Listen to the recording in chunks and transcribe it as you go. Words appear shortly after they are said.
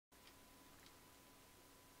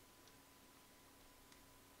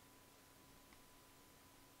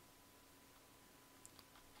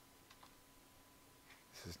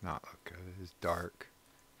This does not look good. It is dark.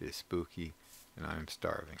 It is spooky. And I am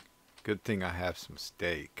starving. Good thing I have some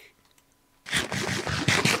steak.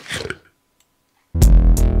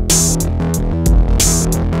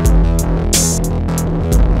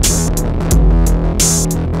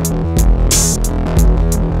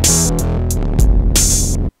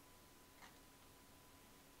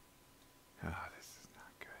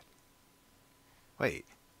 Wait,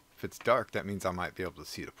 if it's dark, that means I might be able to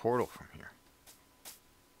see the portal from here.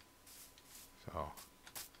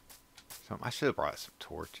 So I should have brought some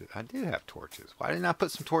torches. I did have torches. Why didn't I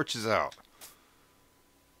put some torches out?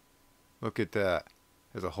 Look at that.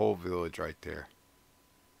 There's a whole village right there.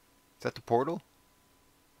 Is that the portal?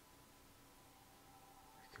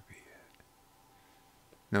 That could be it.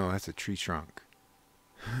 No, that's a tree trunk.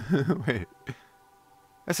 Wait.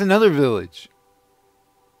 That's another village.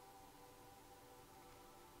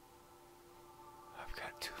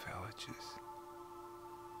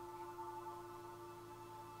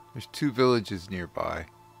 There's 2 villages nearby.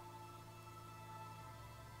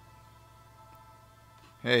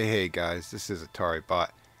 Hey guys, this is Atari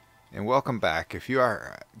Bot, and welcome back. If you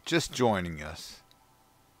are just joining us,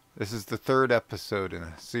 this is the 3rd episode in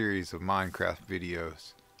a series of Minecraft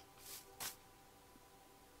videos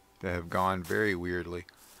that have gone very weirdly.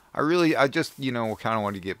 I just, kind of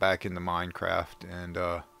want to get back into Minecraft, and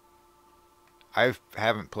I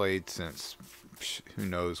haven't played since who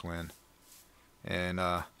knows when,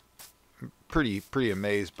 and pretty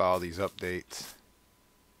amazed by all these updates.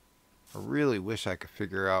 I really wish I could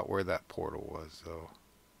figure out where that portal was, though.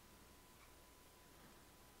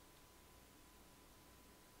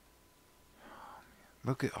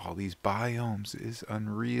 Look at all these biomes. It is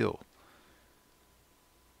unreal.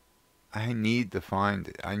 I need to find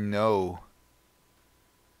it. I know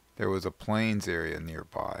there was a plains area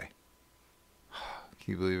nearby.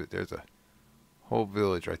 Can you believe it? There's a whole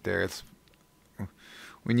village right there. It's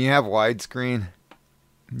when you have widescreen,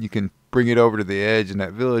 you can bring it over to the edge, and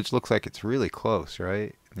that village looks like it's really close,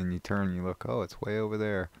 right? And then you turn and you look, oh, it's way over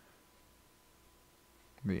there.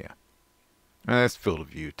 But yeah. That's field of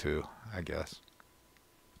view too, I guess.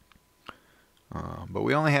 But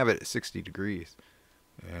we only have it at 60 degrees.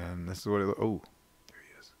 And this is what it looks. Oh, there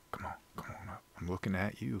he is. Come on up. I'm looking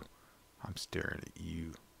at you. I'm staring at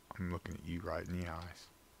you. I'm looking at you right in the eyes.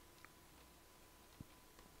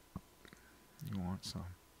 You want some.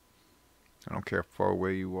 I don't care how far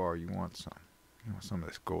away you are, you want some. You want some of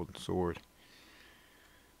this golden sword.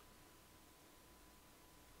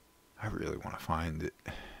 I really want to find it.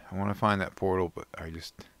 I want to find that portal, but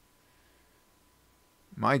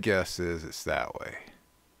my guess is it's that way.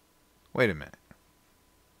 Wait a minute.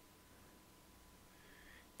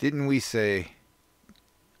 Didn't we say...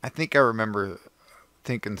 I think I remember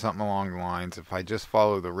thinking something along the lines, if I just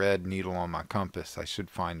follow the red needle on my compass, I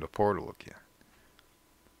should find the portal again.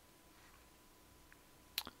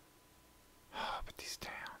 But these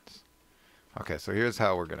towns. Okay, so here's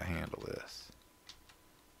how we're going to handle this.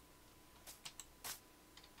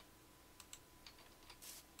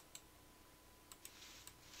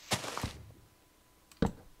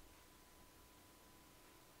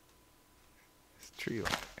 This tree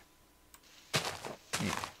line.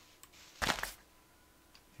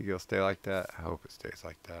 You gonna stay like that? I hope it stays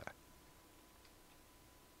like that.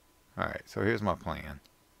 Alright, so here's my plan.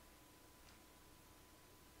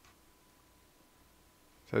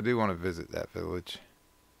 So I do want to visit that village.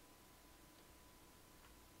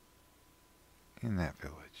 In that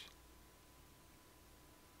village.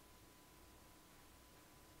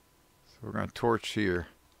 So we're going to torch here.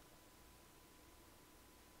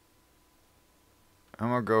 I'm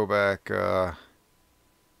going to go back...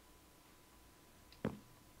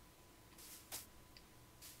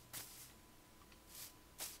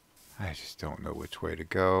 I just don't know which way to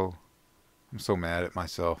go. I'm so mad at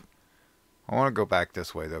myself. I want to go back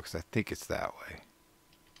this way, though, because I think it's that way.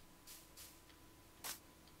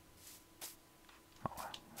 Oh, well,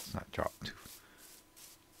 let's not drop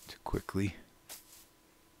too quickly.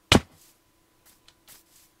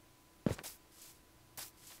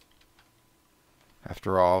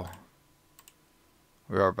 After all,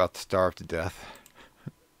 we are about to starve to death.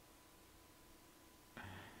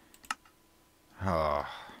 Oh,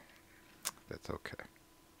 that's okay.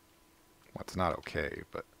 Well, it's not okay,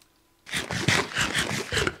 but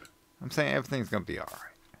I'm saying everything's gonna be alright.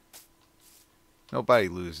 Nobody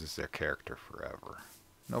loses their character forever.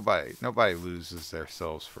 Nobody loses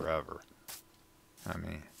themselves forever. I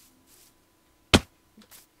mean,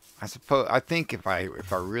 I think if I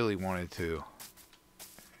really wanted to,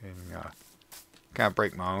 and kind of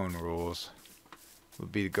break my own rules,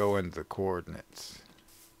 would be to go into the coordinates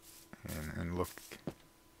and look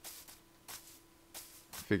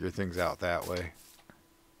figure things out that way.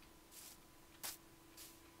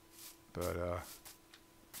 But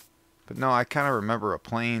no, I kind of remember a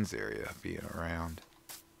plains area being around.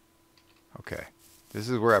 Okay, this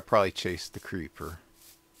is where I probably chased the creeper.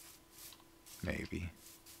 Maybe.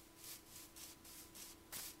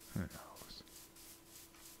 Who knows?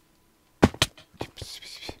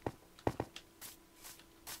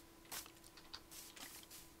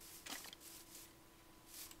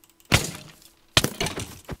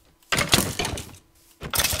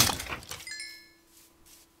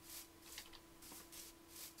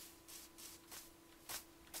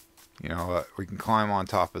 You know what? We can climb on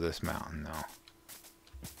top of this mountain now.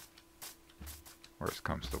 Worst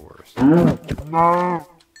comes to worst. No.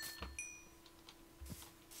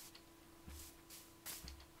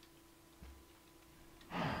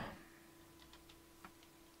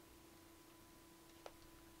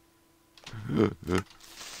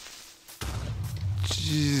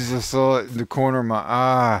 Jesus, I saw it in the corner of my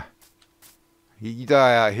eye. You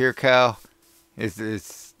die out here, Cal.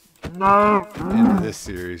 It's no into this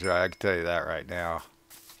series, right? I can tell you that right now.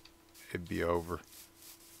 It'd be over.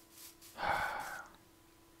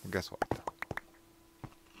 Well, guess what?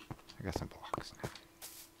 I got some blocks now,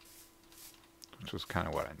 which was kind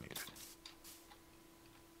of what I needed.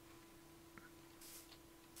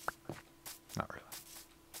 Not really.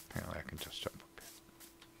 Apparently, I can just jump up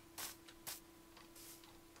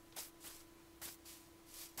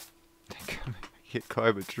here. I can't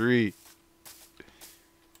climb a tree.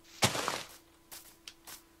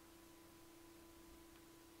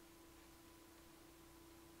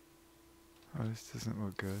 Oh, this doesn't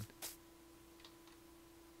look good.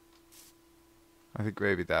 I think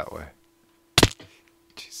maybe that way.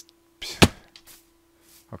 Jeez.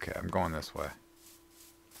 Okay, I'm going this way.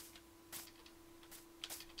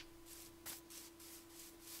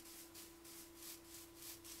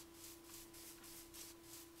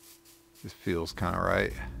 This feels kind of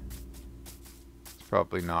right. It's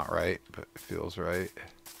probably not right, but it feels right.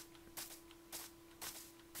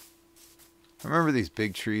 I remember these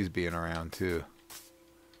big trees being around too.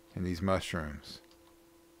 And these mushrooms.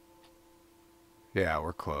 Yeah,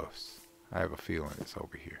 we're close. I have a feeling it's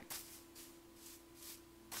over here.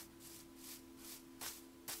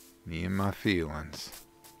 Me and my feelings.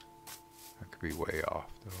 I could be way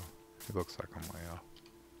off though. It looks like I'm way off.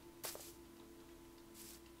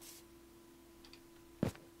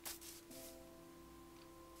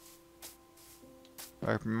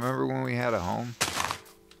 I remember when we had a home.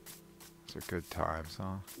 Those are good times,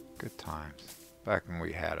 huh? Good times. Back when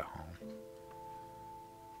we had a home.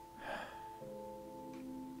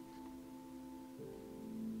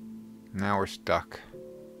 Now we're stuck.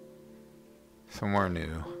 Somewhere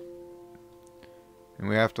new. And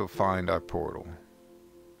we have to find our portal.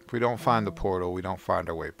 If we don't find the portal, we don't find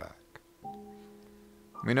our way back.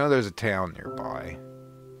 We know there's a town nearby.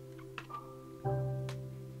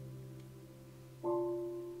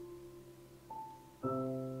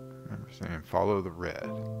 Saying follow the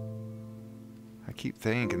red. I keep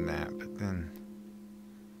thinking that, but then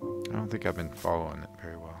I don't think I've been following it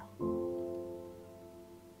very well.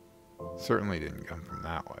 Certainly didn't come from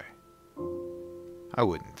that way. I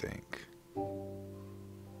wouldn't think.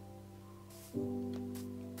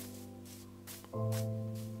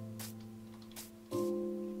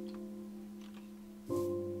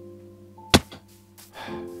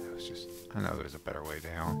 It was just, I know there's a better way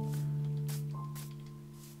down.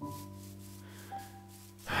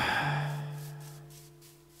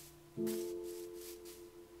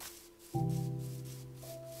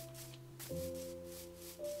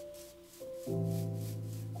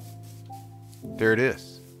 There it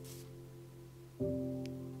is.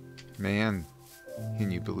 Man, can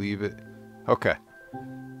you believe it? Okay.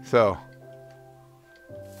 So,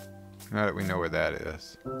 now that we know where that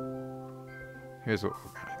is, here's what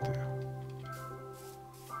we're gonna do.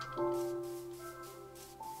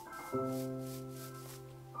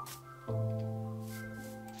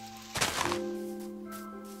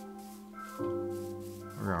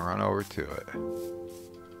 We're gonna run over to it.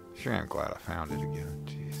 Sure, I'm glad I found it again.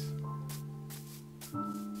 Jeez.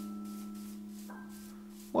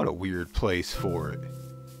 What a weird place for it.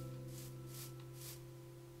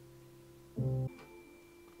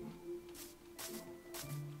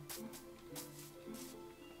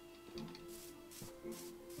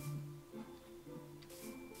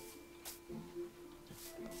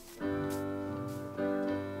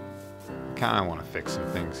 Kind of want to fix some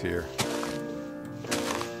things here.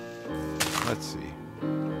 Let's see.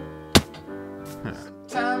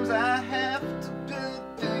 Sometimes I have to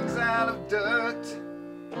build things out of dirt.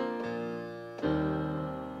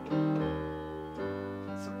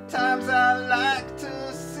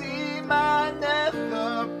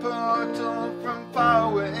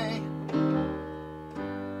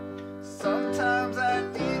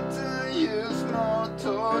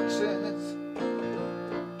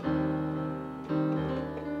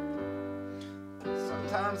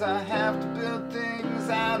 Sometimes I have to build things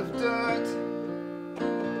out of dirt.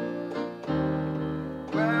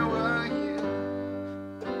 Where were you?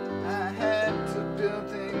 I had to build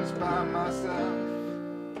things by myself.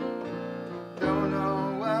 Don't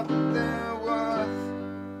know what they're worth.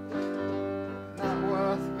 Not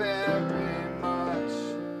worth very much.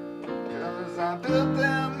 'Cause I built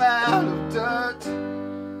them out of dirt.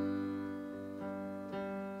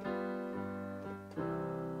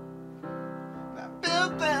 I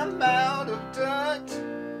built them out of dirt.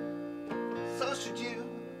 So should you.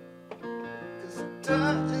 'Cause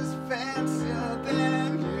dirt is fancier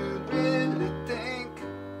than you'd really think.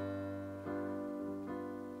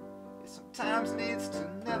 It sometimes leads to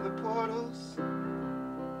nether portals.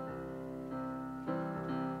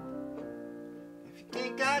 If you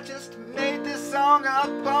think I just made this song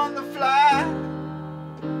up on the fly,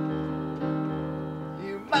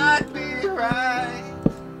 you might be right.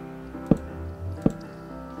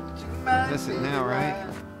 That's it now, right?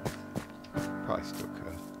 Probably still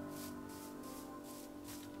could.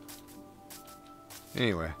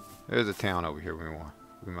 Anyway, there's a town over here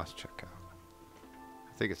we must check out.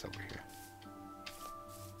 I think it's over here.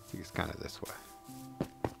 I think it's kind of this way.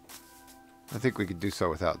 I think we could do so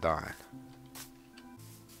without dying.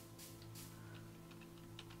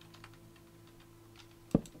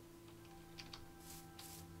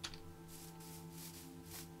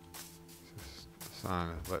 Just a sign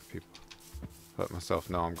to let myself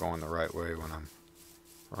know I'm going the right way when I'm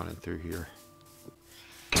running through here.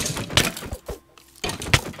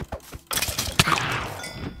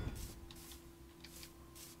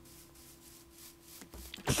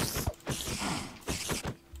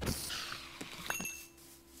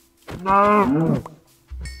 No.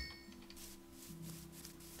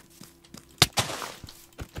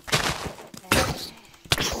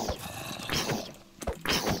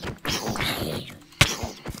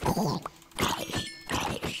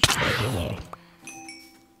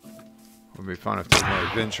 Would be fun if there's more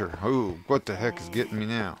adventure. Ooh, what the heck is getting me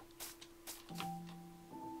now?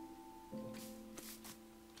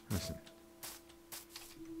 Listen.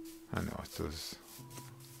 I know it's those.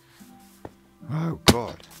 Oh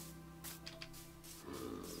God.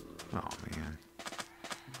 Oh man.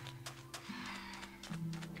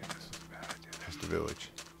 Okay, this is a bad idea. There's the village.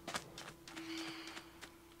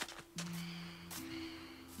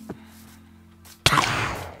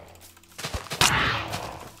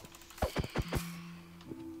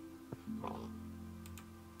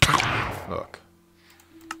 Look,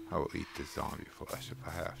 I will eat this zombie flesh if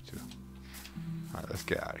I have to. Alright, let's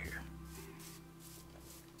get out of here.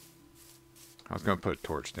 I was going to put a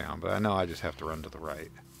torch down, but I know I just have to run to the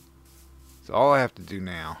right. So all I have to do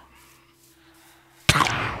now...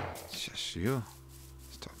 Shush you.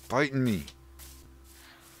 Stop biting me.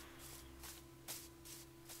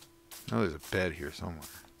 Oh, there's a bed here somewhere.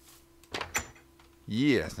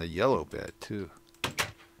 Yeah, it's a yellow bed too.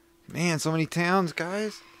 Man, so many towns,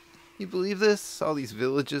 guys. You believe this? All these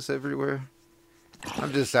villages everywhere.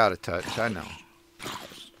 I'm just out of touch, I know.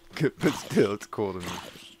 But still, it's cool to me.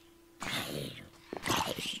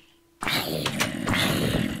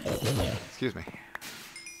 Excuse me.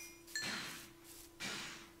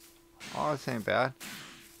 Oh, this ain't bad.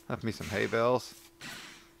 Left me some hay bales.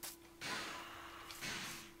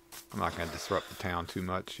 I'm not going to disrupt the town too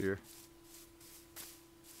much here.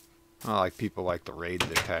 Not like people like to raid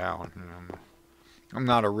the town. I'm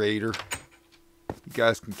not a raider. You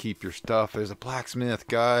guys can keep your stuff. There's a blacksmith,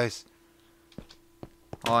 guys.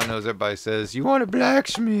 All I know is everybody says, "You want a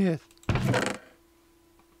blacksmith?"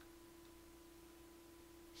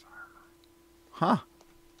 Huh?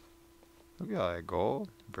 Look at all that gold.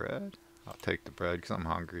 Bread. I'll take the bread because I'm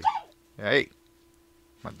hungry. Hey!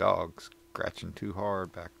 My dog's scratching too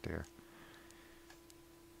hard back there.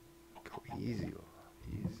 Go easy,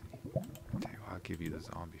 easy. I'll tell you what, I'll give you the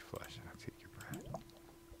zombie flesh. I'll take your bread.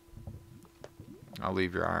 I'll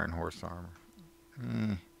leave your iron horse armor.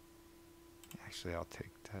 Actually, I'll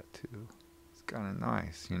take that too. It's kind of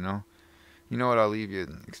nice, you know? You know what I'll leave you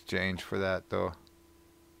in exchange for that, though?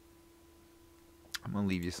 I'm going to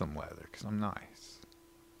leave you some leather, because I'm nice.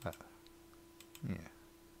 Yeah.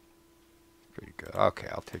 Pretty good. Okay,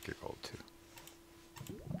 I'll take your gold, too.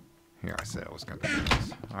 Here, I said I was going to do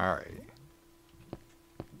this. Alright.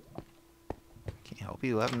 Can't help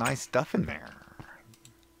you have nice stuff in there.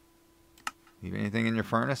 Leave anything in your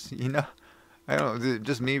furnace? You know? I don't know.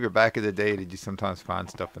 Just me, but back in the day, did you sometimes find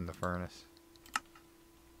stuff in the furnace?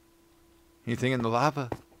 Anything in the lava?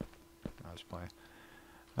 I was playing.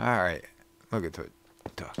 Alright. Look at the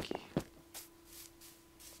ducky.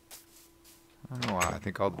 I don't know why. I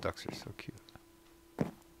think all the ducks are so cute.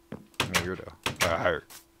 I'm a weirdo. Arr.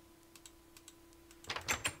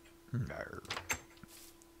 Arr.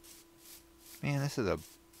 Man, this is a...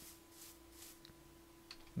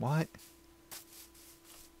 What?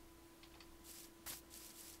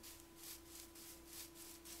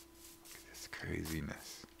 Look at this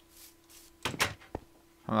craziness.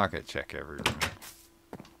 I'm not going to check every room.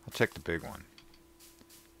 I'll check the big one.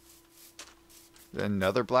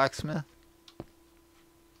 Another blacksmith?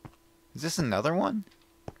 Is this another one?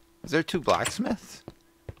 Is there 2 blacksmiths?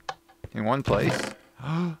 In one place?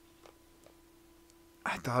 I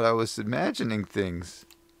thought I was imagining things.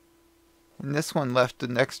 And this one left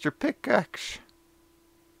an extra pickaxe.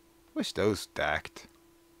 Wish those stacked.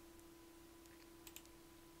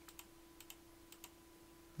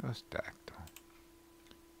 Those stacked though.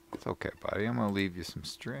 It's okay, buddy. I'm gonna leave you some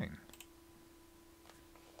string.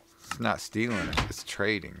 It's not stealing it, it's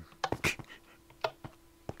trading. It's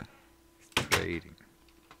trading.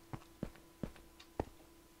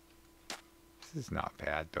 This is not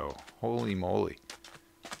bad though. Holy moly.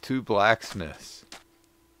 2 blacksmiths.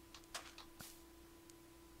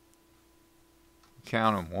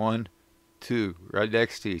 Count them. 1, 2. Right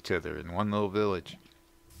next to each other in one little village.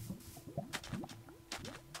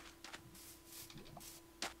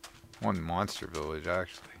 One monster village,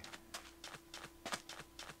 actually.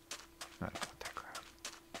 I don't want that crap.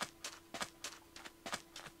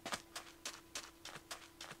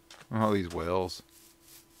 Oh, these whales.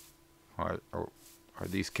 Are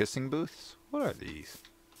these kissing booths? What are these?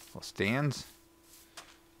 Little stands?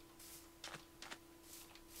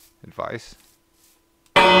 Advice?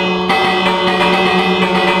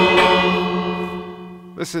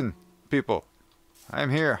 Listen, people. I am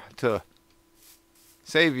here to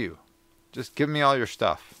save you. Just give me all your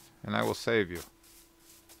stuff, and I will save you.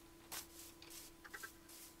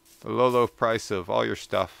 The low, low price of all your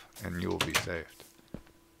stuff, and you will be saved.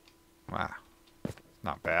 Wow.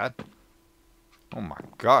 Not bad. Oh my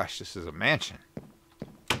gosh, this is a mansion.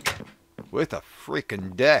 With a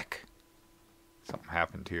freaking deck. Something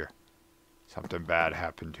happened here. Something bad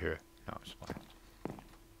happened here. No, I'm just playing.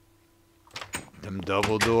 Them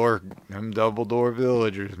double door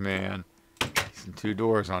villagers, man. Some 2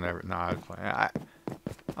 doors on every. No, I was playing. I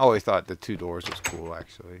always thought the 2 doors was cool,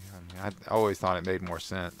 actually. I mean, I always thought it made more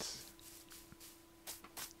sense.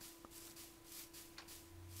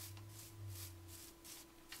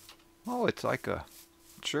 Oh, it's like a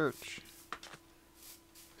church.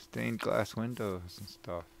 Stained glass windows and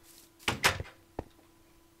stuff.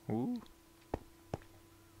 Ooh.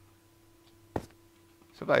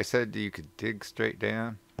 Somebody said you could dig straight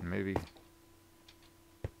down and maybe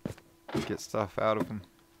get stuff out of them.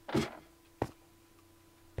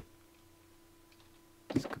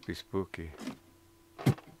 This could be spooky.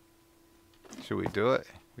 Should we do it?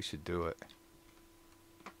 We should do it.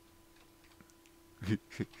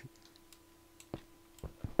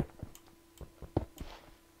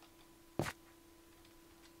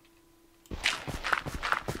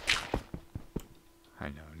 I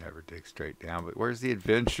know, never dig straight down, but where's the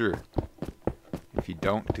adventure if you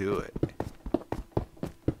don't do it?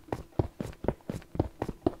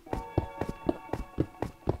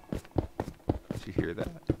 Did you hear that?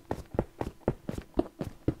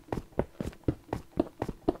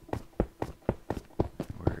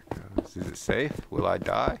 Where it goes? Is it safe? Will I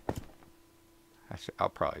die? Actually, I'll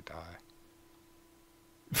probably die.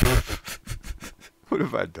 What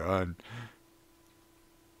have I done?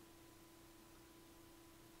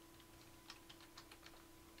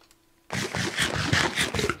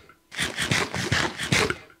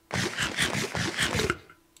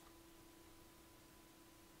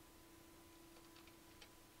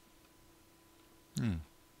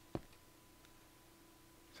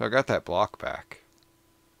 So I got that block back.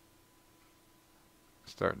 I'm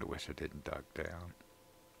starting to wish I didn't dug down.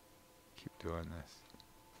 Keep doing this.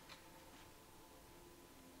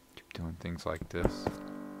 Keep doing things like this.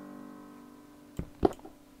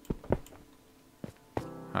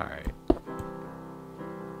 Alright.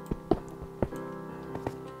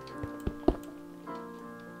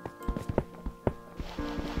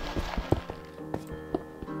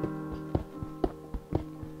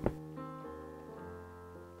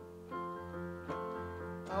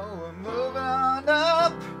 Oh, we're moving on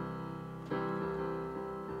up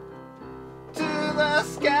to the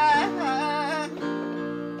sky,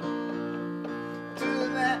 to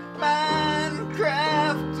that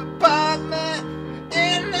Minecraft apartment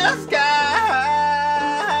in the sky.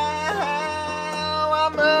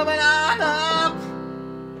 We're moving on up,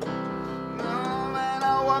 moving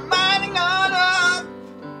on, we're mining on up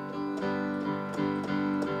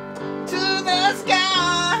to the sky.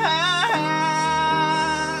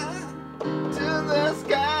 To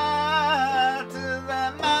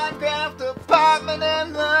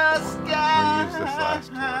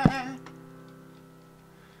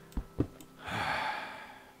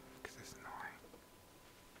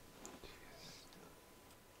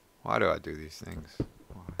do I do these things?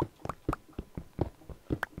 Why?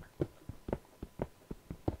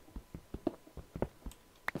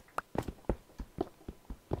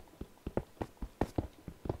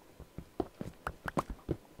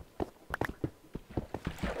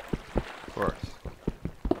 Of course.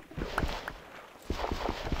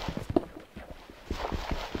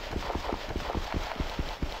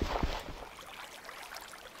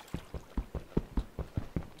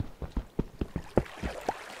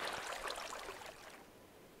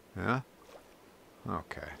 Yeah?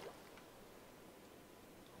 Okay.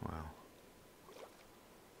 Well.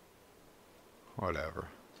 Whatever.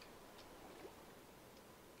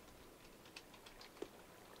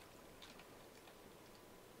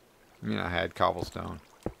 I mean, I had cobblestone.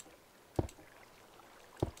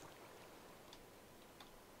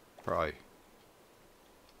 Probably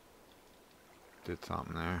did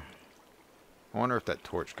something there. I wonder if that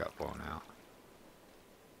torch got blown out.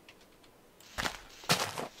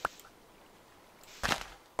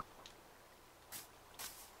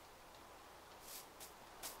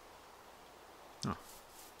 Oh.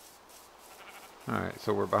 Alright,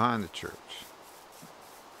 so we're behind the church.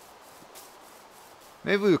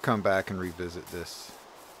 Maybe we'll come back and revisit this.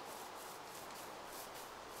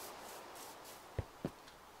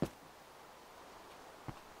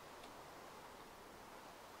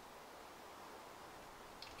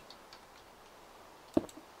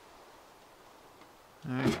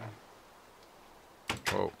 Alright.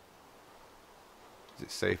 Whoa. Is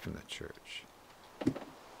it safe in the church?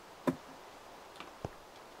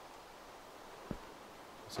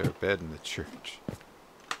 Is there a bed in the church?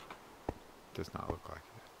 Does not look like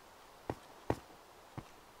it.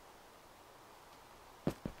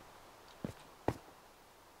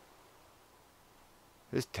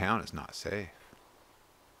 This town is not safe.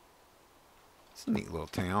 It's a neat little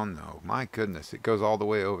town, though. My goodness, it goes all the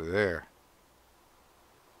way over there.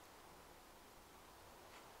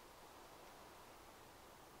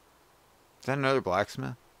 Is that another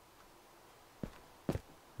blacksmith?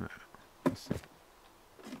 Let's see.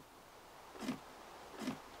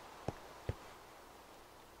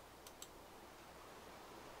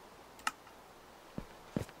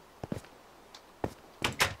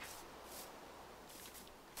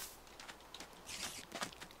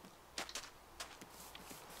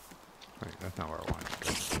 Wait, that's not where I wanted to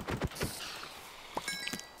go.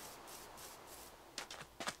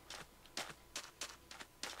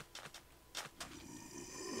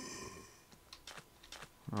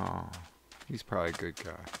 Oh, he's probably a good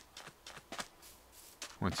guy.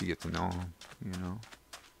 Once you get to know him, you know.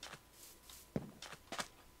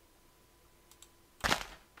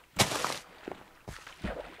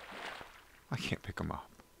 I can't pick him up.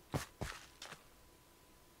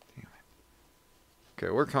 Damn it. Okay,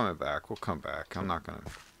 we're coming back. We'll come back. I'm not going to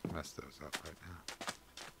mess those up right now.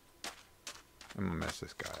 I'm going to mess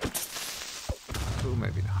this guy up. Oh,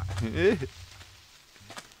 maybe not.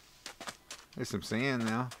 There's some sand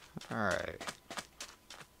now. Alright.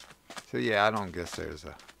 So yeah, I don't guess there's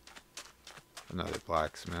another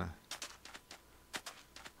blacksmith.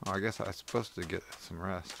 Oh, I guess I was supposed to get some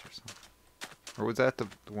rest or something. Or was that the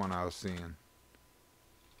one I was seeing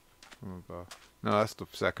from above? No, that's the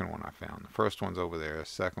second one I found. The first one's over there. The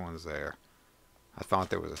second one's there. I thought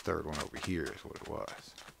there was a third one over here is what it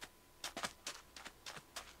was.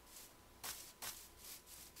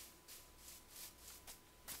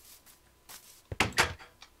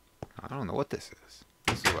 I don't know what this is.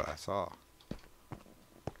 This is what I saw.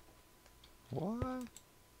 What?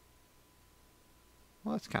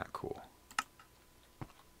 Well, that's kind of cool.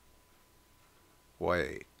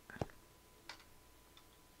 Wait.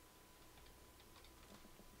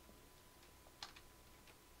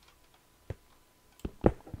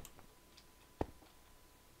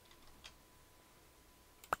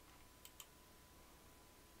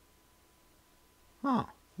 Oh,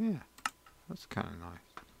 yeah. That's kind of nice.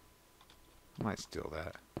 I might steal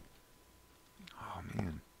that. Oh,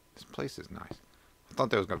 man. This place is nice. I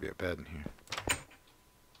thought there was going to be a bed in here.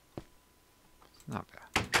 It's not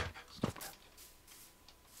bad. It's not bad.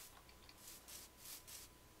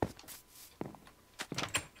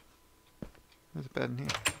 There's a bed in here.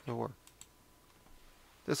 This'll work.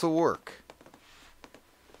 This'll work.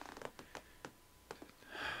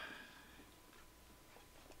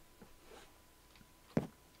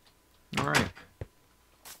 Alright.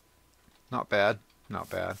 Not bad. Not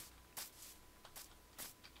bad.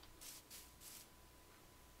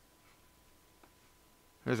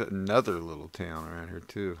 There's another little town around here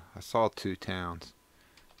too. I saw 2 towns.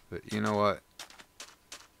 But you know what?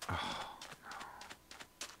 Oh, no.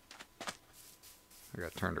 I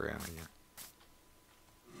got turned around again.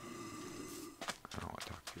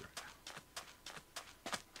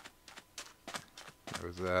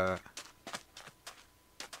 that.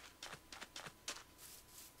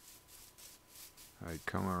 I'd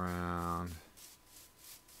come around.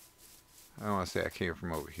 I don't want to say I came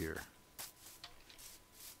from over here.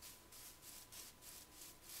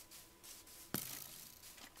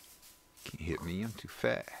 Can't hit me, I'm too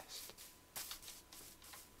fast.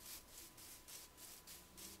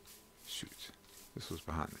 Shoot, this was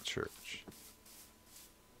behind the church.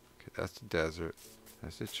 Okay, that's the desert.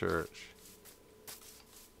 That's the church.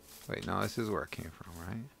 Wait, no, this is where I came from,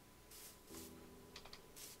 right?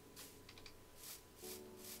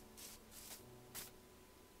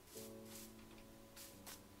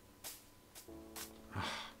 I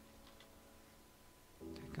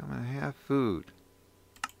think I'm gonna have food.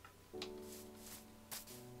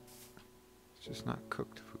 It's just not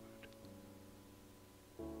cooked food.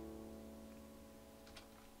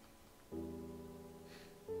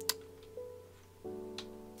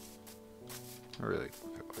 I really feel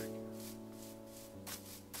like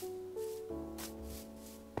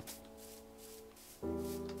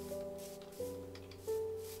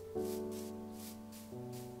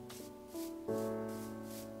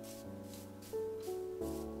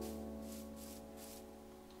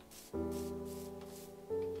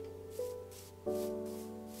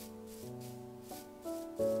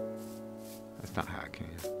that's not how I came.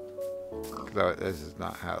 Because this is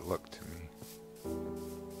not how it looked to me.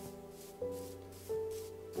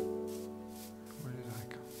 Where did I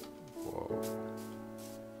come? Whoa.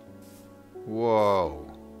 Whoa.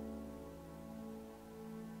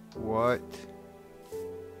 What?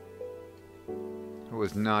 I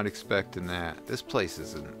was not expecting that. This place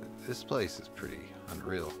is pretty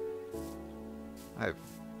unreal.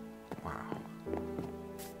 Wow.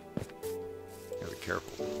 Gotta be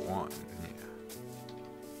careful with one. Yeah.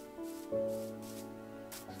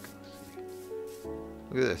 Let's go see.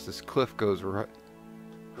 Look at this. This cliff goes right.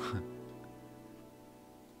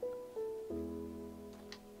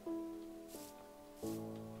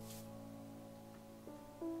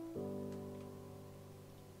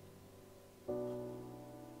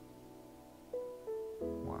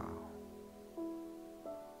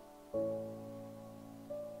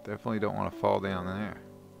 Definitely don't want to fall down there.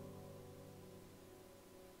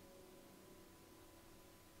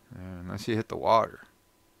 Unless you hit the water.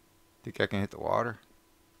 Think I can hit the water?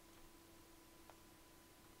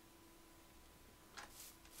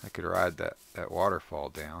 I could ride that waterfall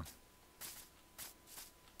down.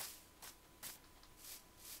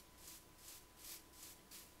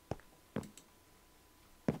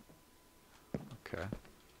 Okay.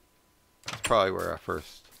 That's probably where I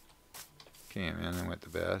first came in and went to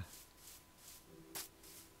bed.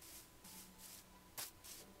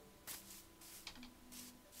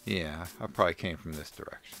 Yeah, I probably came from this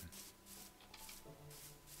direction.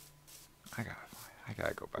 I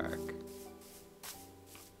gotta go back.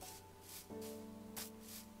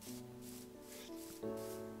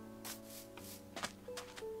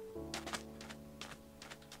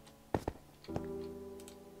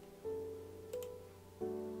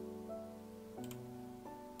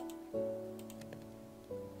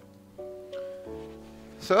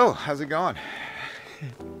 So, how's it going?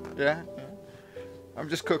 Yeah? I'm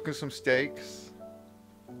just cooking some steaks.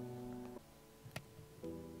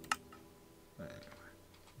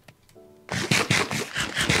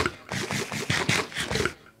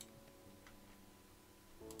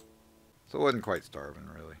 So I wasn't quite starving,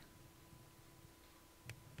 really.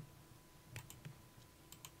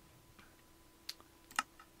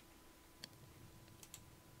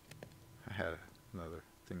 I had another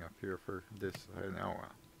thing up here for this. I don't know.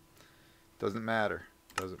 Doesn't matter.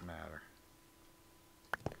 Doesn't matter.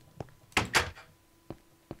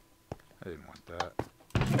 I didn't want that.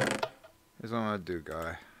 Here's what I'm going to do,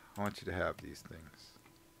 guy. I want you to have these things.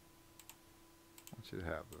 I want you to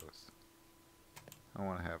have those. I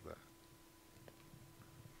want to have that.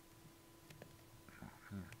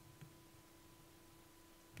 Oh,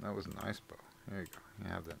 that was a nice bow. There you go. You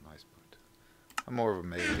have that nice bow too. I'm more of a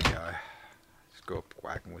melee guy. Just go up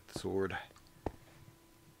whacking with the sword.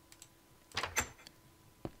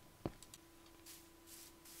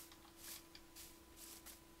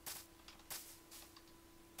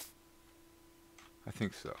 I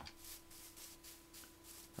think so.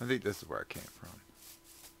 I think this is where I came from.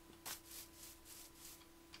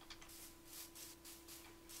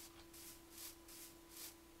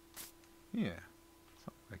 Yeah,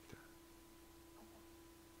 something like that.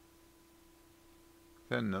 Is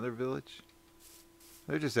that another village?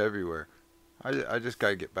 They're just everywhere. I just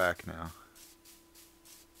gotta get back now.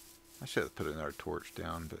 I should have put another torch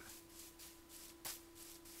down, but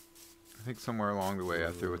I think somewhere along the way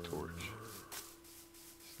I threw a torch.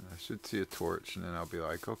 should see a torch, and then I'll be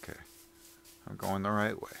like, okay, I'm going the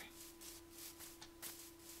right way.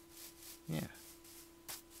 Yeah.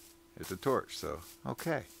 It's a torch, so,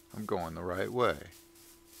 okay, I'm going the right way.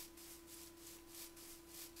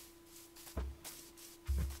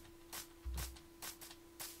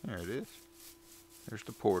 There it is. There's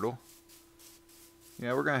the portal.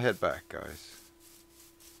 Yeah, we're gonna head back, guys.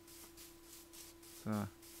 So,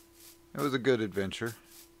 it was a good adventure.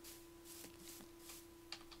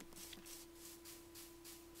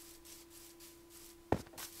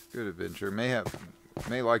 Good adventure. May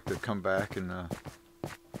like to come back and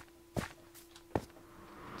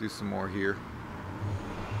do some more here.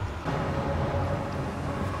 I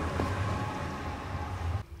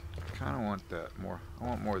kind of want that more. I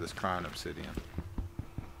want more of this crying obsidian.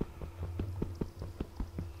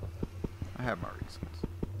 I have my reasons.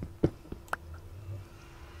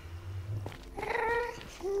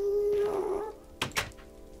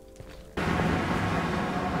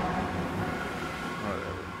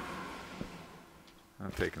 Whatever.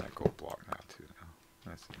 I'm taking that gold block now too.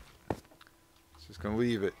 That's it. Just gonna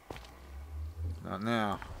leave it. Not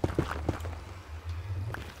now.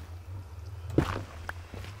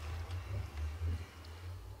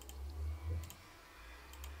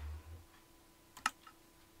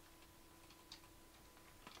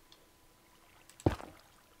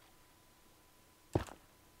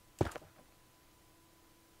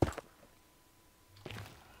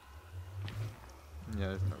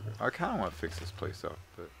 Yeah, it's no good. I kind of want to fix this place up,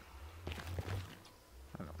 but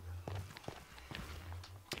I don't know.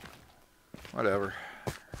 Whatever.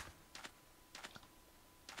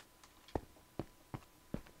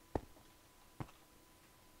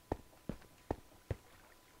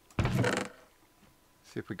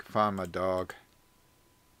 See if we can find my dog.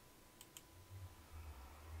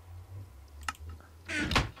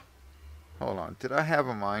 Hold on. Did I have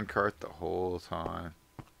a minecart the whole time?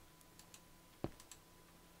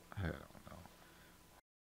 I don't know.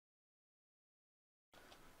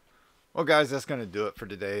 Well, guys, that's going to do it for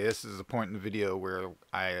today. This is a point in the video where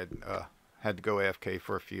I had to go AFK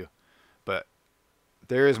for a few. But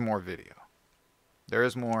there is more video. There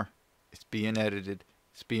is more. It's being edited.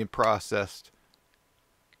 It's being processed.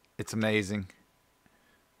 It's amazing.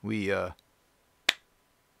 We had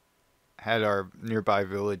our nearby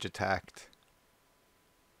village attacked.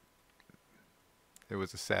 It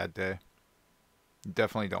was a sad day. You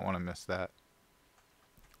definitely don't want to miss that.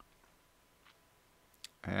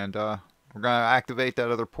 And we're going to activate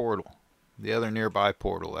that other portal. The other nearby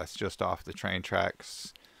portal that's just off the train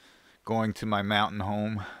tracks. Going to my mountain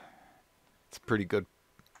home. It's a pretty good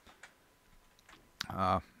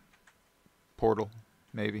portal,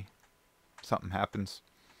 maybe. Something happens.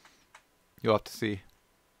 You'll have to see.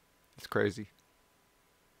 It's crazy.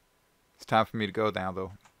 It's time for me to go now,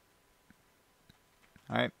 though.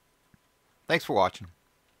 Alright. Thanks for watching.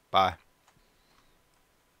 Bye.